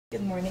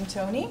Good morning,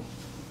 Tony.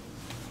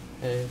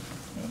 Hey.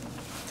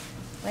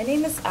 My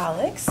name is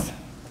Alex,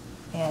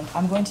 and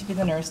I'm going to be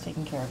the nurse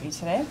taking care of you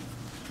today.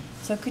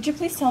 So could you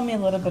please tell me a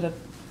little bit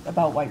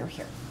about why you're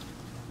here?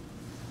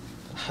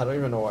 I don't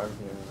even know why I'm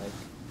here.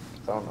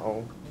 I don't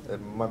know.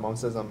 My mom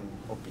says I'm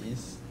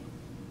obese.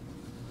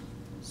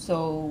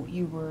 So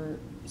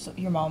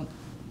your mom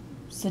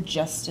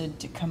suggested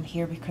to come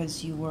here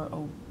because you were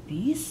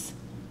obese?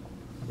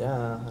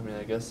 Yeah,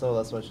 I guess so.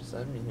 That's why she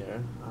sent me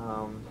here.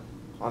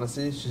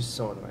 Honestly, she's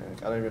so annoying.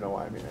 I don't even know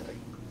why I'm here.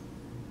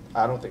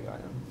 I don't think I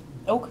am.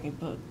 Okay,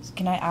 but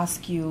can I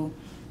ask you,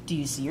 do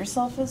you see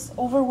yourself as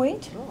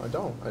overweight? No, I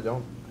don't.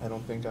 I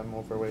don't think I'm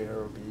overweight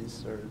or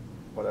obese or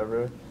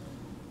whatever.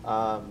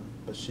 But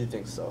she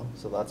thinks so.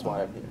 So that's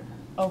why I'm here.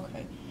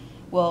 Okay.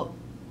 Well,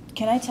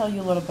 can I tell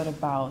you a little bit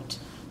about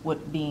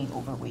what being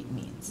overweight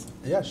means?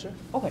 Yeah, sure.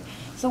 Okay,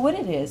 so what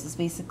it is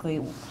basically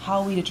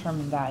how we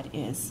determine that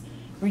is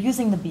we're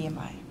using the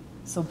BMI,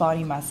 so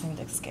body mass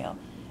index scale,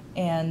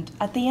 and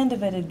at the end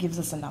of it, it gives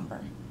us a number.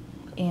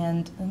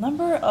 And the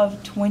number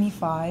of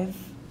 25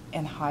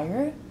 and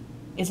higher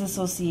is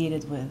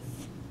associated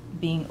with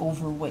being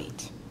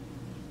overweight.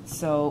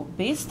 So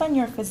based on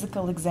your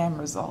physical exam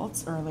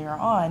results earlier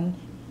on,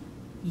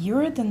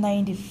 you're the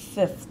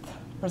 95th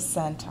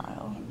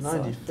percentile. 95th?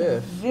 So the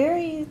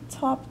very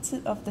top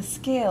of the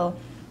scale,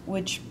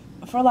 which,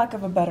 for lack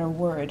of a better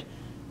word,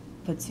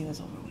 puts you as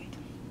overweight.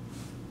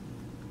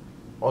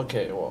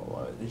 Okay,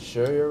 well, you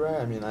sure you're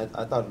right?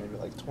 I thought maybe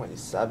like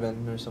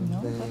 27 or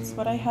something. No, that's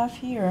what I have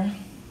here.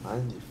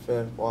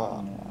 95th,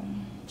 wow. Yeah.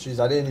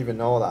 Jeez, I didn't even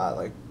know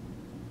that.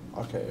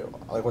 Okay,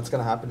 what's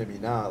gonna happen to me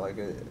now?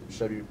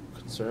 Should I be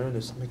concerned?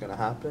 Is something gonna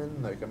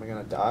happen? Am I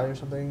gonna die or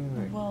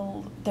something?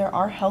 Well, there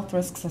are health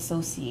risks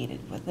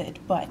associated with it,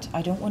 but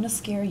I don't want to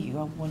scare you.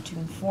 I want to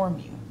inform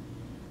you.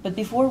 But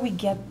before we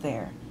get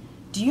there,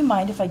 do you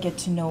mind if I get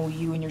to know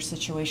you and your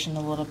situation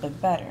a little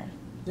bit better?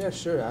 Yeah,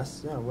 sure.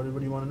 Ask. Yeah, what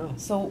do you want to know?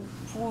 So,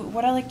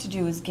 what I like to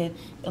do is get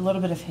a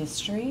little bit of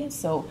history.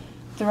 So,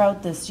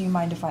 throughout this, do you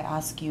mind if I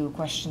ask you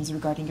questions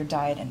regarding your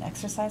diet and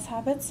exercise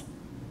habits?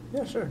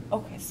 Yeah, sure.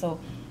 Okay, so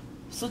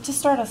to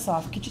start us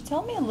off, could you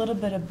tell me a little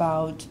bit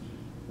about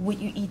what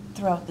you eat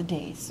throughout the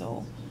day?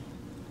 So,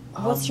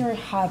 what's your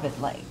habit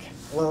like?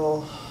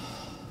 Well,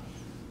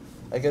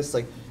 I guess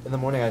in the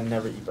morning I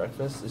never eat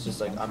breakfast. It's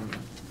just I'm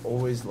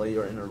always late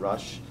or in a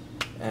rush,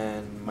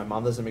 and my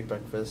mom doesn't make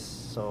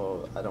breakfast,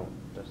 so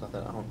there's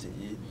nothing at home to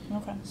eat.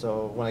 Okay.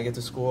 So when I get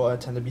to school, I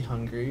tend to be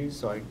hungry,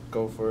 so I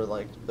go for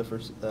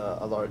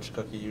a large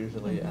cookie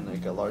usually,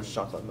 and a large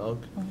chocolate milk,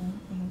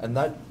 and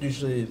that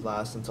usually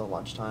lasts until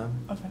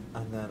lunchtime. Okay.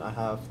 And then I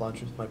have lunch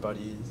with my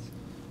buddies.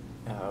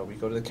 We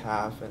go to the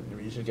cafe, and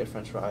we usually get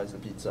French fries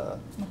and pizza.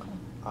 Okay.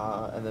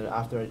 And then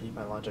after I eat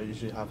my lunch, I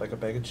usually have a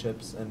bag of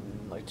chips and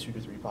 2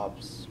 to 3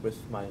 pops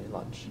with my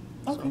lunch.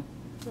 Okay.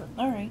 So,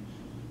 All right.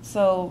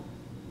 So,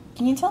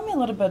 can you tell me a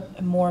little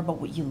bit more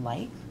about what you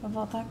like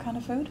about that kind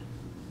of food?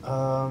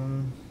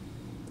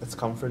 It's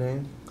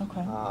comforting.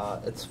 Okay.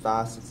 It's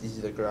fast. It's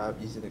easy to grab,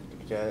 easy to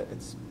get.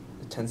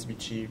 It tends to be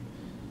cheap,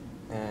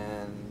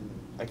 and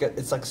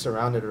it's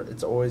surrounded.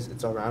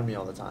 It's around me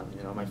all the time.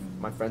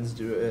 My friends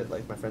do it.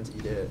 My friends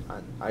eat it,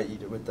 and I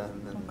eat it with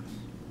them.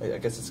 And I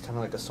guess it's kind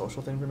of like a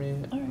social thing for me.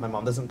 Right. My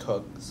mom doesn't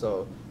cook,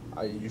 so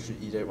I usually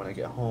eat it when I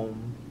get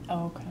home.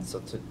 Oh, okay. So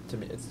to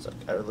me, it's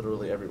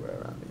literally everywhere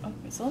around me.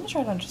 Okay, so let me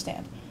try to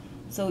understand.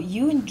 So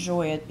you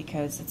enjoy it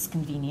because it's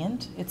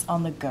convenient, it's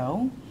on the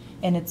go,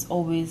 and it's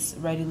always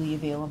readily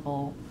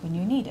available when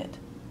you need it.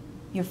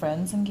 Your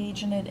friends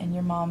engage in it, and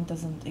your mom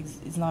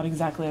is not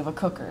exactly of a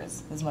cooker,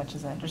 as much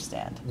as I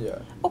understand. Yeah.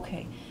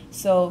 Okay,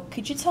 so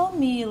could you tell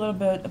me a little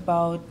bit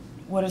about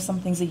what are some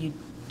things that you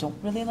don't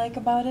really like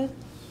about it?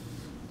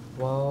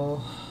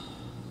 Well,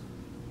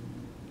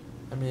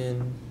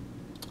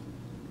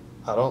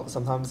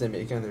 sometimes they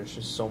make it and there's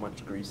just so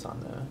much grease on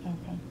there.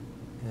 Okay.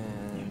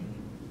 And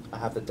I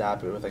have to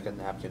dab it with a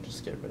napkin just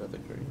to get rid of the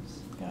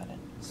grease. Got it.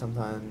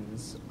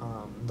 Sometimes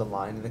the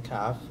line in the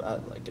calf,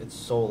 it's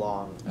so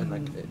long, and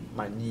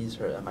my knees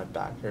hurt and my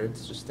back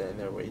hurts just standing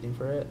there waiting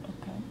for it.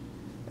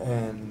 Okay.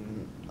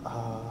 And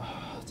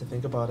to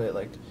think about it,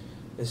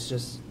 it's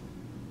just,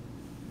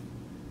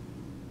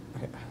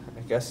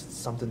 I guess it's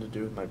something to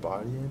do with my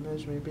body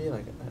image, maybe.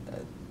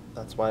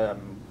 That's why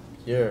I'm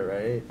here,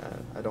 right?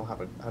 I don't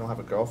have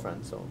a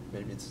girlfriend, so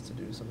maybe it's to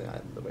do with something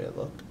the way I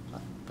look.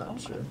 I'm not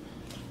sure.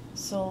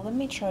 So let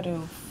me try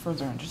to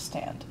further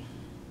understand.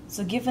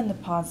 So given the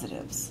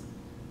positives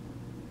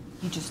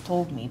you just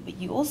told me, but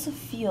you also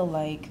feel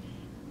like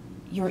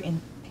you're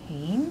in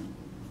pain,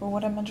 for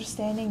what I'm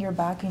understanding, your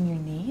back and your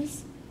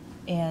knees,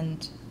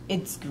 and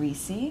it's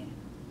greasy,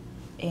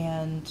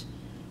 and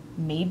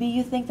maybe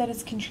you think that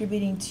it's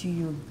contributing to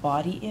your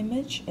body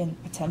image and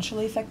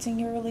potentially affecting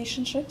your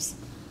relationships?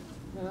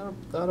 Yeah,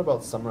 that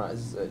about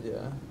summarizes it,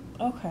 yeah.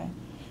 Okay.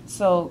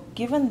 So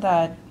given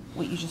that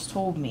what you just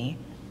told me,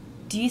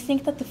 do you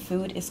think that the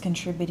food is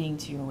contributing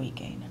to your weight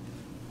gain?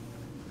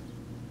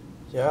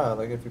 Yeah,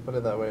 if you put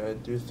it that way, I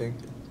do think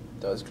it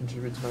does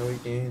contribute to my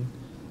weight gain.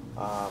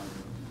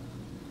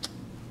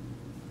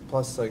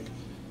 plus like,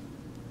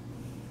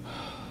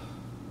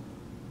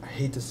 I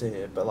hate to say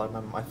it, but like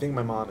I think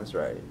my mom is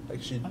right.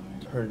 Like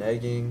her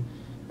nagging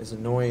is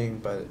annoying,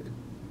 but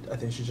I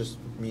think she just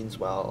means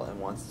well and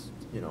wants,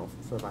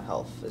 for my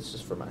health. It's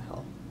just for my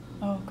health.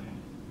 Okay.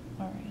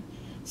 All right.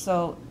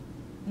 So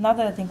now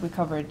that I think we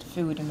covered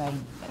food and I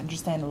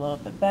understand a little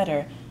bit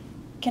better,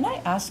 can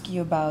I ask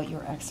you about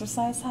your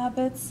exercise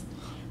habits?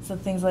 So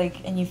things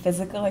like any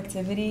physical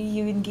activity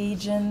you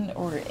engage in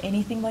or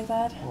anything like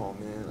that? Oh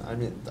man, I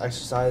mean,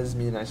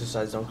 me and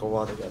exercise don't go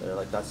well together.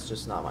 Like that's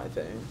just not my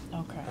thing.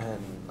 Okay.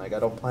 And like I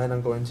don't plan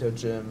on going to a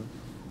gym.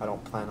 I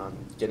don't plan on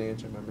getting a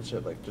gym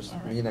membership. Like just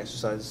me and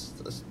exercise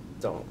just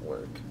don't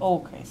work.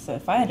 Okay, so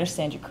if I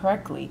understand you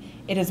correctly,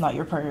 it is not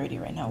your priority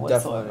right now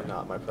whatsoever. Definitely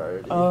not my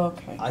priority. Oh,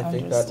 okay. I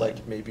think that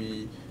like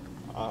maybe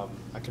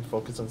I can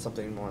focus on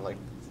something more like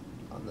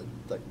on the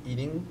like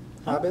eating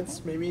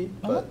habits maybe,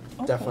 but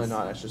definitely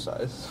not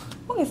exercise.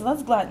 Okay, so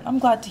I'm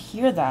glad to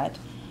hear that.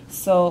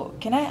 So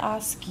can I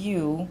ask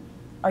you,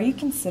 are you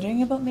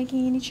considering about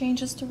making any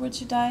changes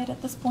towards your diet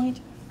at this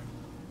point?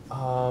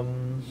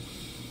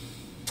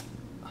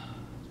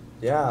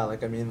 Yeah,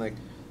 like I mean like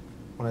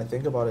when I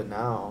think about it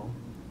now,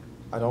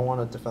 I don't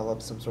want to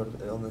develop some sort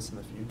of illness in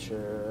the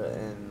future,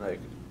 and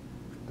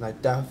I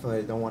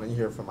definitely don't want to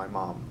hear from my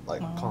mom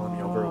like calling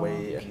me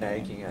overweight and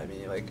nagging at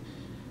me like.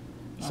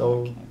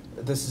 So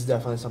this is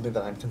definitely something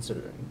that I'm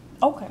considering.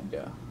 Okay.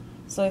 Yeah.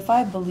 So if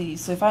I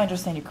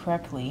understand you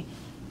correctly,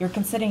 you're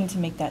considering to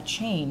make that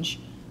change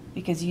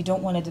because you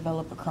don't want to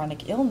develop a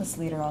chronic illness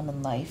later on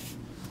in life,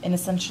 and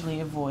essentially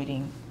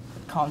avoiding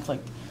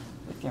conflict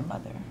with your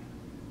mother.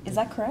 Is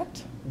that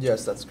correct?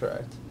 Yes, that's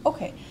correct.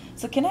 Okay,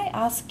 so can I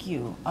ask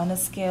you, on a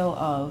scale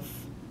of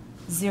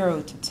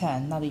 0 to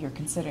 10, now that you're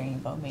considering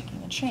about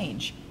making a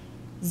change,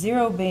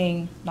 0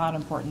 being not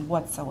important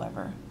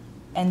whatsoever,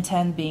 and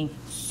 10 being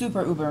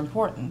super uber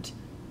important,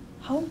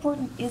 how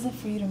important is it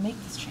for you to make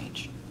this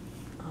change?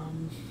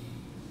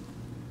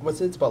 What's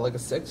it? It's about like a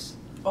 6.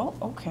 Oh,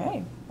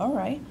 okay, all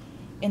right.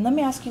 And let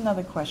me ask you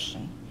another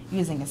question,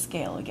 using a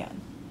scale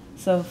again.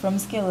 So from a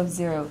scale of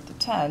 0 to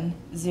 10,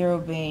 0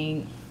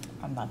 being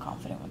I'm not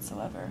confident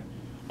whatsoever,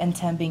 and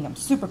 10 being I'm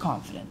super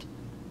confident.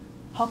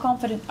 How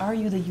confident are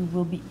you that you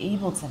will be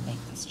able to make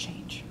this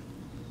change?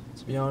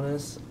 To be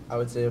honest, I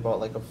would say about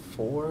like a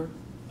 4.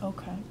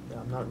 Okay. Yeah,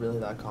 I'm not really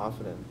that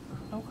confident.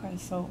 Okay,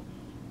 so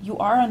you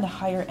are on the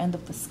higher end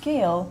of the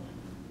scale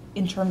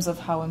in terms of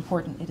how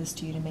important it is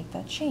to you to make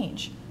that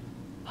change.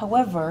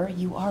 However,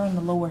 you are on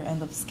the lower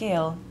end of the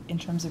scale in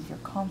terms of your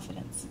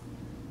confidence.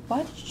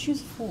 Why did you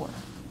choose 4?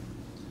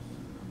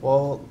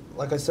 Well,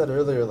 like I said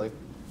earlier, like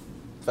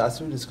fast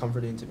food is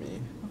comforting to me,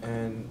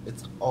 and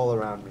it's all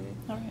around me.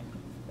 All right.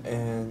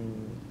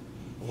 And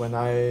when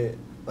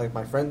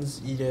my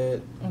friends eat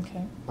it,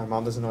 my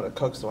mom doesn't know how to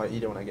cook, so I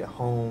eat it when I get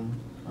home.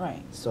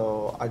 Right.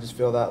 So I just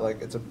feel that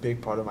like it's a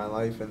big part of my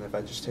life, and if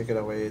I just take it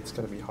away, it's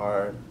gonna be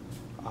hard.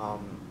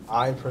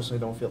 I personally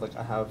don't feel like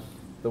I have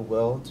the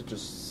will to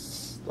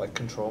just like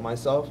control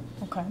myself.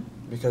 Okay.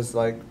 Because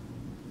like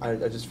I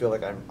just feel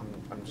like I'm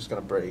just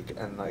gonna break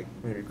and like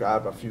maybe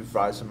grab a few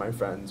fries from my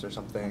friends or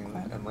something,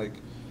 and like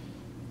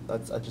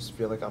I just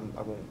feel like I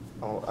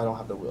don't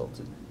have the will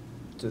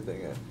to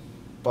think it.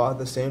 But at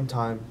the same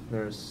time,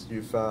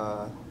 you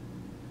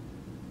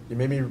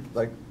made me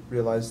like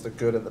realize the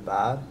good and the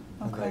bad,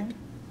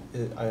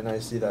 and I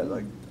see that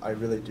like I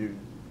really do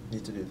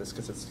need to do this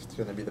because it's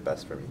going to be the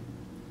best for me.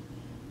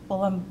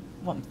 Well,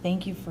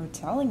 thank you for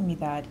telling me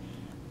that.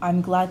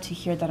 I'm glad to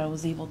hear that I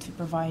was able to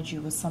provide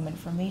you with some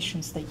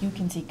information so that you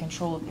can take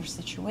control of your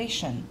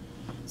situation.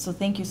 So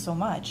thank you so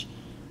much.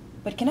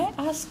 But can I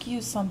ask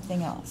you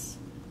something else?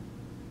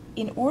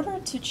 In order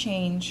to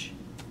change,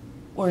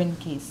 or in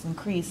case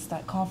increase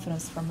that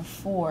confidence from a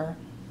 4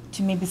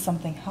 to maybe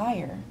something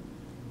higher,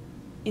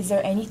 is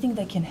there anything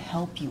that can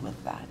help you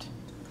with that?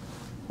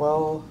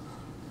 Well,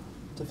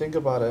 to think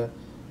about it,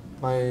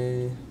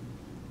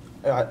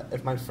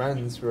 if my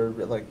friends were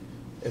like,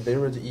 if they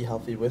were to eat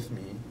healthy with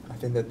me, I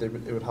think that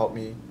it would help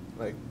me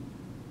like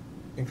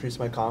increase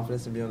my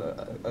confidence and be able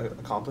to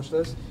accomplish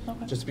this.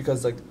 Okay. Just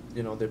because like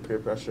their peer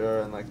pressure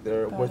and like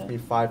they're with me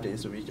 5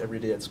 days a week, every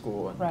day at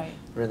school, and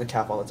we're in the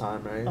caf all the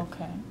time, right?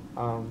 Okay.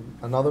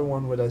 Another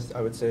one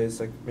I would say is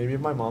like maybe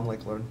if my mom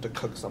like learned to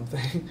cook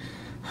something.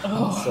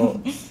 Oh.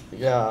 So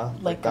yeah,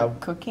 like a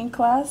cooking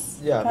class.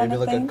 Yeah, maybe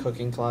like thing? a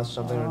cooking class or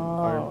something,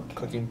 or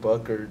cooking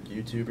book or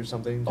YouTube or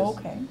something.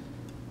 Just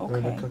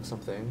learn to cook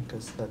something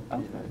because that'd be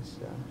nice.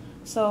 Yeah.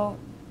 So,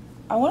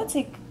 I want to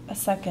take a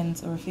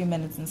second or a few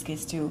minutes in this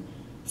case to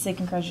say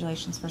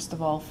congratulations first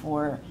of all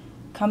for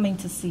coming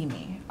to see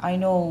me. I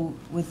know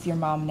with your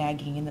mom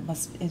nagging, and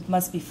it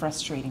must be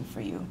frustrating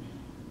for you,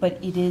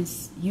 but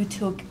you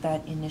took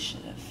that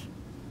initiative.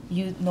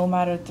 No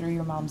matter through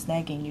your mom's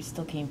nagging, you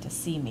still came to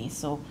see me.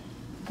 So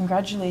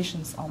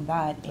congratulations on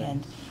that. Thanks.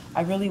 And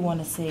I really want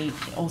to say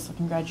also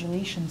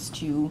congratulations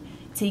to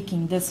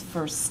taking this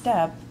first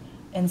step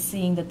and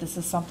seeing that this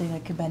is something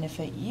that could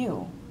benefit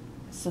you,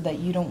 so that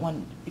you don't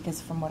want,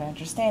 because from what I'm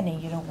understanding,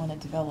 you don't want to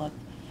develop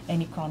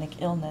any chronic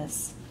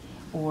illness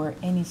or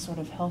any sort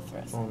of health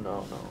risk. Oh,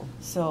 no, no.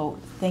 So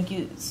thank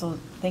you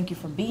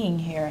for being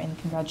here, and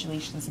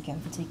congratulations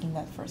again for taking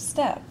that first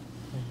step.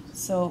 Thanks.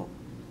 So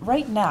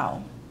right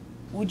now,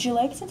 would you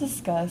like to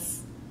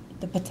discuss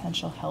the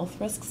potential health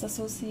risks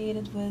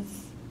associated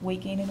with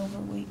weight gain and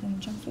overweight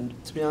and junk food?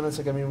 To be honest,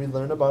 like, I mean, we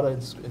learned about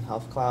it in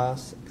health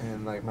class,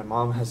 and like my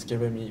mom has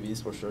given me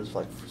these brochures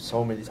like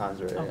so many times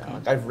already. Okay.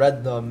 Like, I've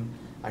read them.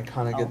 I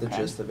kind of get the Okay.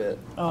 gist of it.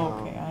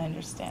 Okay, I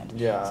understand.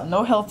 Yeah. So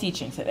no health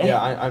teaching today.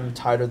 Yeah, I'm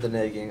tired of the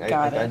nagging.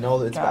 I know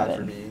that it's Got bad it.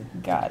 for me.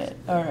 Got it.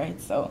 All right.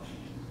 So,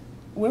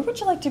 where would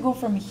you like to go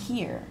from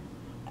here?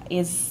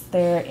 Is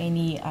there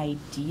any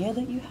idea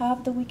that you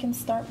have that we can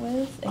start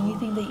with?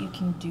 Anything that you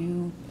can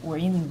do, or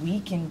anything we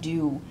can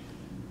do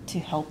to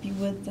help you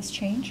with this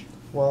change?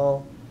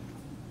 Well,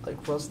 like,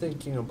 when I was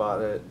thinking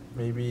about it,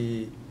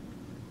 maybe,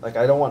 like,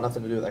 I don't want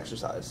nothing to do with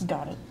exercise.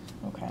 Got it.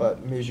 Okay.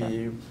 But maybe Sure.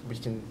 we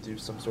can do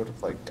some sort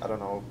of, like, I don't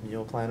know,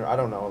 meal plan, or I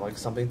don't know, like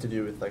something to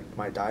do with like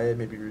my diet,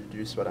 maybe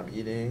reduce what I'm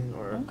eating,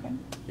 or Okay.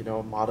 you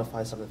know,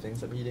 modify some of the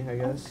things I'm eating, I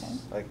guess. Okay.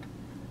 Like,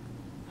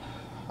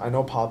 I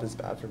know pop is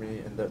bad for me,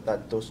 and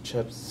that those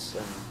chips,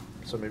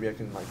 and so maybe I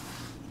can like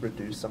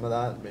reduce some of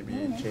that, maybe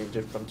Alright. change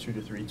it from 2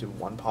 to 3 to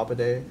 1 pop a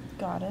day,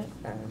 Got it.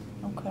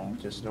 and Okay.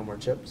 just no more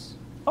chips.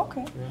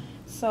 Okay. Yeah.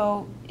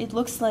 So it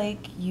looks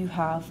like you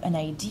have an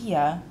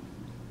idea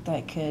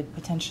that could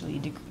potentially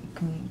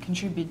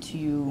contribute to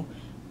you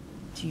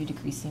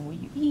decreasing what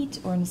you eat,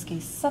 or in this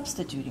case,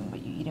 substituting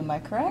what you eat. Am I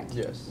correct?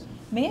 Yes.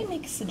 May I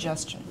make a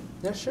suggestion?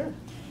 Yeah, sure.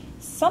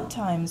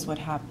 Sometimes what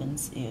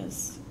happens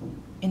is,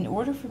 in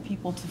order for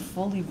people to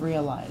fully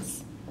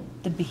realize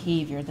the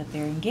behavior that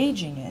they're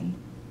engaging in,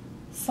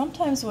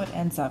 sometimes what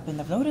ends up, and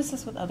I've noticed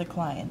this with other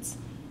clients,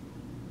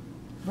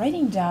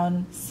 writing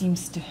down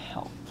seems to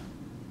help.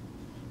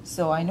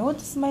 So I know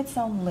this might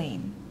sound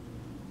lame,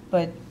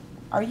 but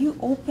are you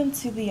open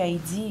to the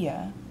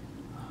idea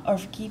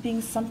of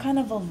keeping some kind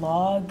of a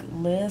log,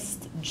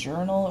 list,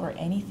 journal, or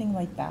anything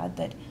like that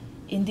that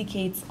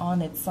indicates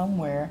on it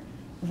somewhere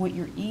what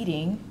you're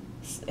eating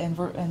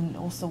and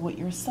also what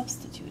you're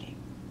substituting?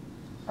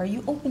 Are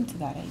you open to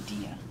that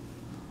idea?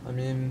 I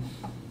mean,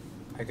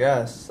 I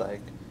guess,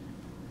 like,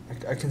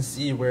 I can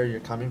see where you're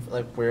coming from,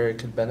 like, where it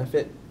could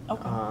benefit.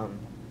 Okay.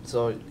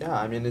 So, yeah,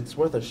 I mean, it's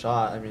worth a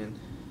shot. I mean,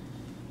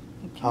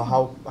 Okay.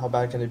 how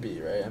bad can it be,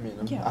 right? I mean,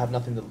 Yeah. I have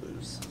nothing to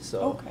lose.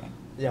 So, Okay.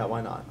 yeah,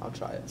 why not? I'll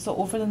try it. So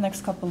over the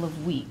next couple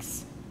of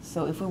weeks,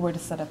 so if we were to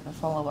set up a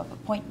follow-up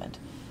appointment,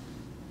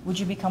 would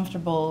you be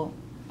comfortable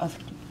of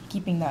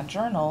keeping that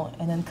journal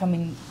and then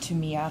coming to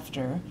me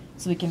after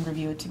so we can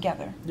review it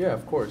together? Yeah,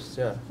 of course,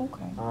 yeah.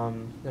 Okay.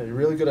 Yeah, you're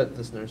really good at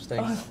this, nurse.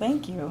 Thanks. Oh,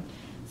 thank you.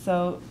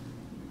 So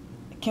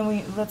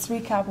let's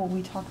recap what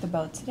we talked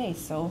about today.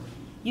 So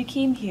you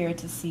came here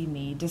to see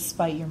me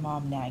despite your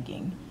mom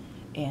nagging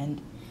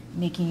and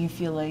making you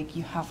feel like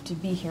you have to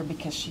be here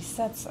because she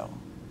said so.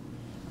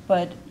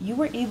 But you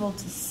were able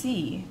to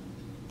see,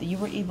 that you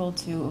were able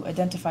to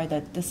identify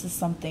that this is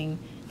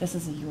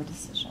your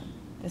decision.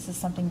 This is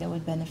something that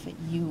would benefit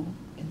you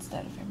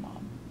instead of your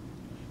mom.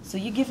 So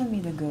you've given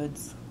me the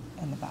goods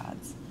and the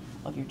bads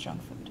of your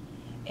junk food.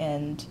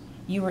 And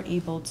you were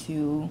able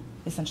to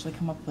essentially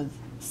come up with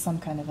some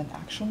kind of an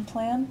action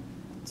plan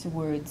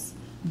towards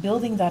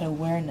building that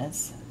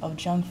awareness of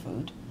junk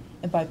food,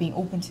 and by being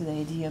open to the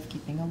idea of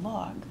keeping a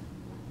log.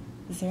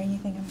 Is there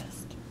anything I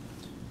missed?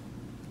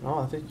 No,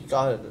 I think you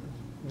got it.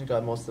 You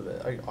got most of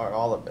it, or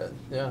all of it.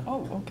 Yeah.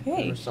 Oh,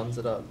 okay. Which sums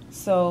it up.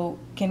 So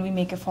can we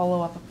make a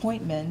follow-up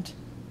appointment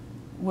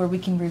where we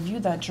can review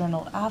that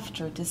journal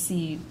after to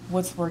see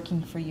what's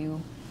working for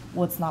you,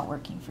 what's not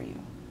working for you?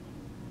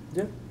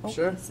 Yeah, Okay.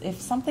 sure.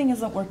 If something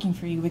isn't working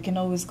for you, we can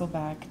always go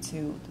back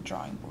to the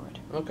drawing board.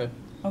 Okay.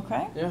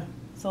 Okay? Yeah.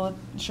 So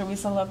should we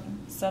set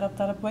up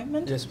that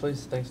appointment? Yes,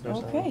 please. Thanks, nurse.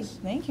 Okay, Alex.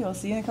 thank you. I'll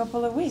see you in a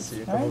couple of weeks. See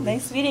you in a All couple right, of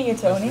nice weeks. meeting you,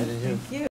 Nice Tony. meeting you. Thank you.